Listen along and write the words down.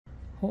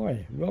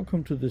Hi,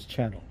 welcome to this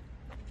channel.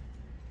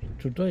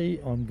 Today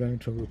I'm going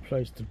to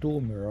replace the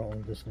door mirror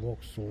on this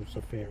Vauxhall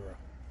Zafira.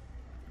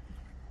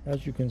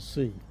 As you can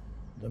see,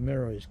 the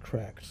mirror is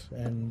cracked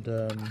and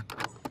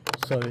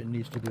so it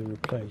needs to be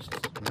replaced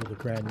with a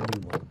brand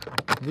new one.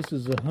 This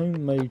is a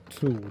homemade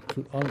tool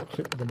to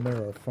unclip the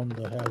mirror from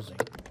the housing.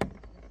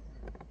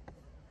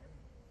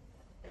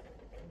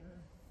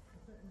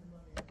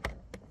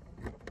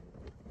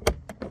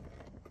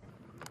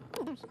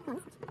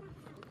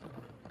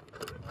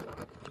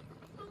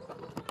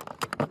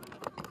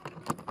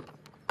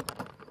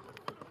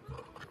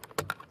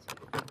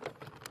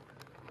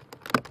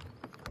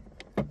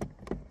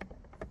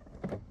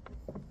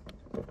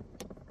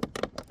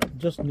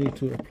 Just need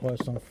to apply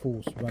some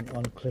force when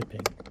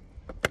unclipping,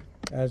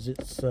 as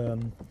it's a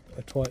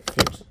tight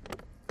fit.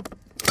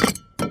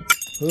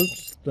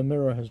 Oops, the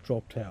mirror has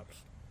dropped out.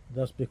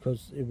 That's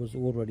because it was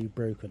already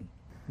broken,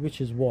 which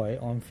is why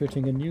I'm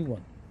fitting a new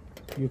one.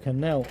 You can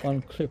now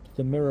unclip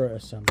the mirror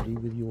assembly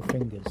with your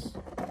fingers.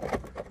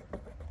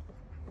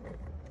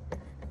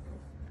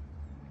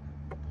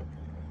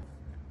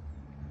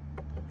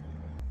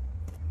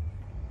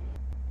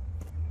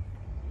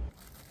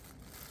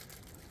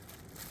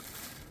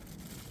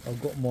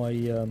 I've got my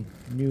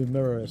new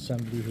mirror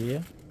assembly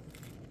here,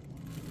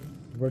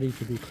 ready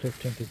to be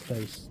clipped into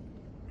place.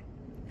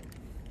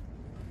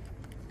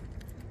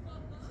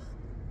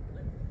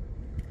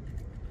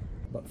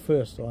 But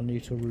first I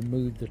need to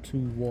remove the two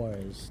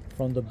wires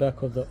from the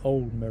back of the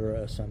old mirror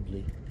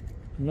assembly.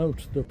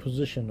 Note the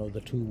position of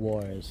the two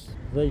wires.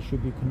 They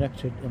should be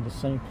connected in the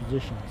same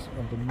positions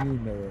on the new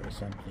mirror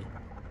assembly.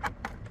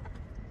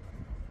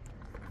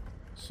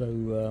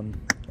 So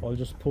I'll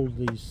just pull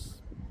these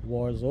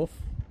wires off.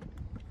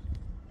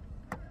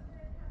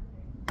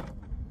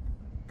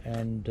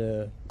 And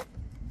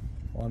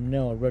I'm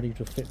now ready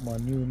to fit my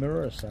new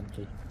mirror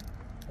assembly.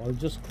 I'll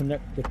just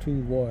connect the two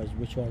wires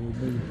which I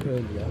removed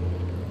earlier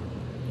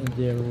in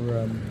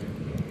their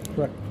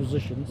correct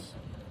positions.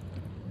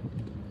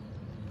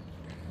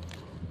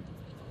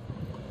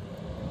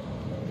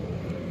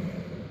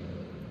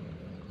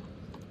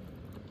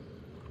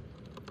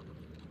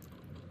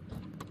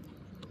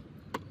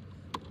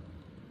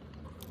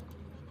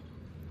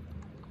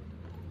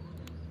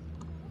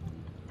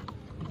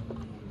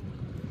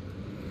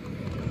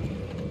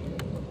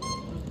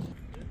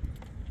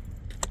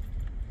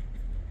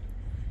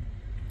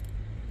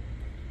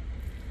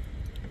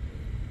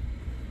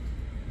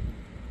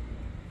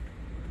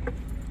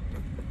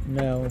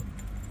 Now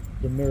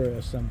the mirror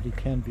assembly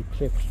can be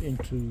clipped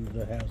into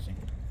the housing.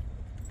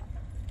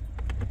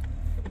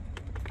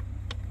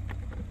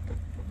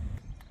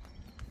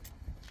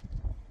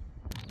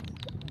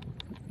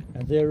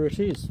 And there it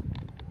is,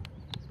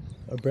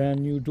 a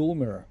brand new door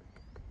mirror.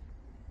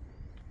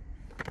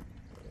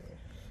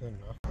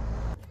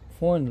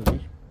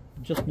 Finally,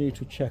 just need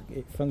to check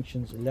it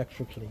functions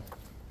electrically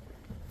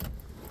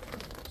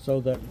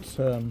so that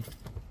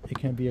it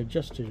can be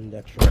adjusted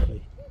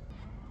electrically.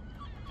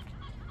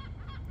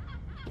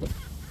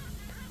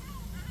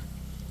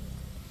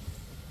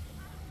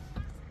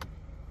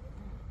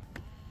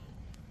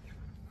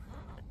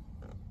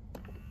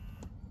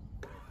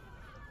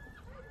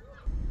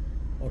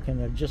 I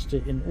can adjust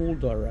it in all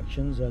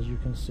directions, as you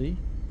can see.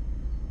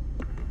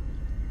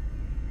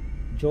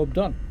 Job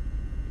done.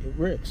 It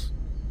works.